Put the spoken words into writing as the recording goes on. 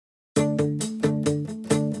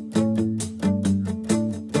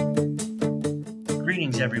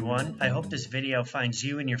everyone. I hope this video finds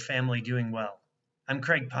you and your family doing well. I'm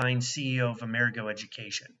Craig Pine, CEO of Amerigo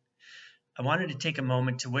Education. I wanted to take a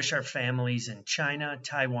moment to wish our families in China,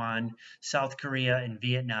 Taiwan, South Korea, and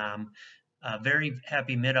Vietnam a very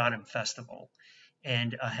happy Mid-Autumn Festival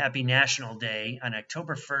and a happy National Day on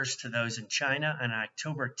October 1st to those in China and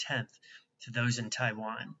October 10th to those in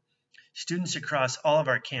Taiwan. Students across all of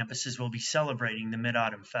our campuses will be celebrating the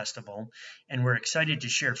Mid-Autumn Festival, and we're excited to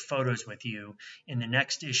share photos with you in the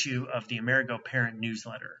next issue of the Amerigo Parent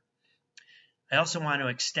Newsletter. I also want to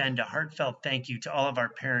extend a heartfelt thank you to all of our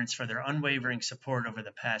parents for their unwavering support over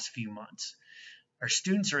the past few months. Our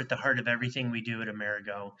students are at the heart of everything we do at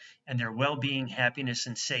Amerigo, and their well-being, happiness,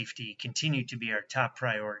 and safety continue to be our top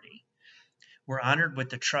priority. We're honored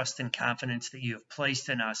with the trust and confidence that you have placed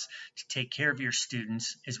in us to take care of your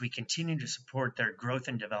students as we continue to support their growth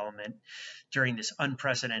and development during this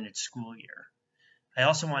unprecedented school year. I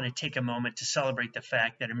also want to take a moment to celebrate the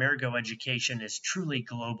fact that Amerigo Education is truly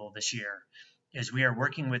global this year, as we are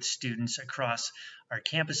working with students across our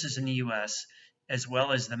campuses in the U.S., as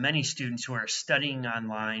well as the many students who are studying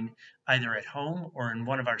online, either at home or in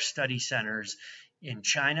one of our study centers in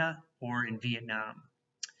China or in Vietnam.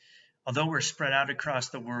 Although we're spread out across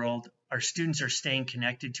the world, our students are staying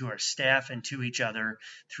connected to our staff and to each other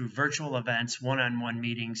through virtual events, one-on-one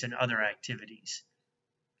meetings, and other activities.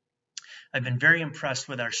 I've been very impressed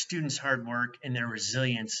with our students' hard work and their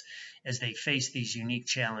resilience as they face these unique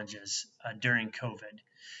challenges during COVID.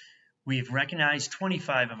 We've recognized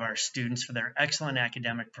 25 of our students for their excellent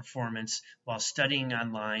academic performance while studying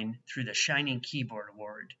online through the Shining Keyboard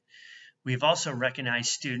Award. We've also recognized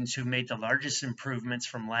students who made the largest improvements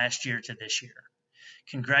from last year to this year.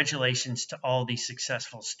 Congratulations to all these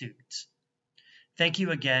successful students. Thank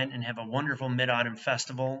you again, and have a wonderful Mid-Autumn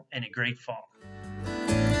Festival and a great fall.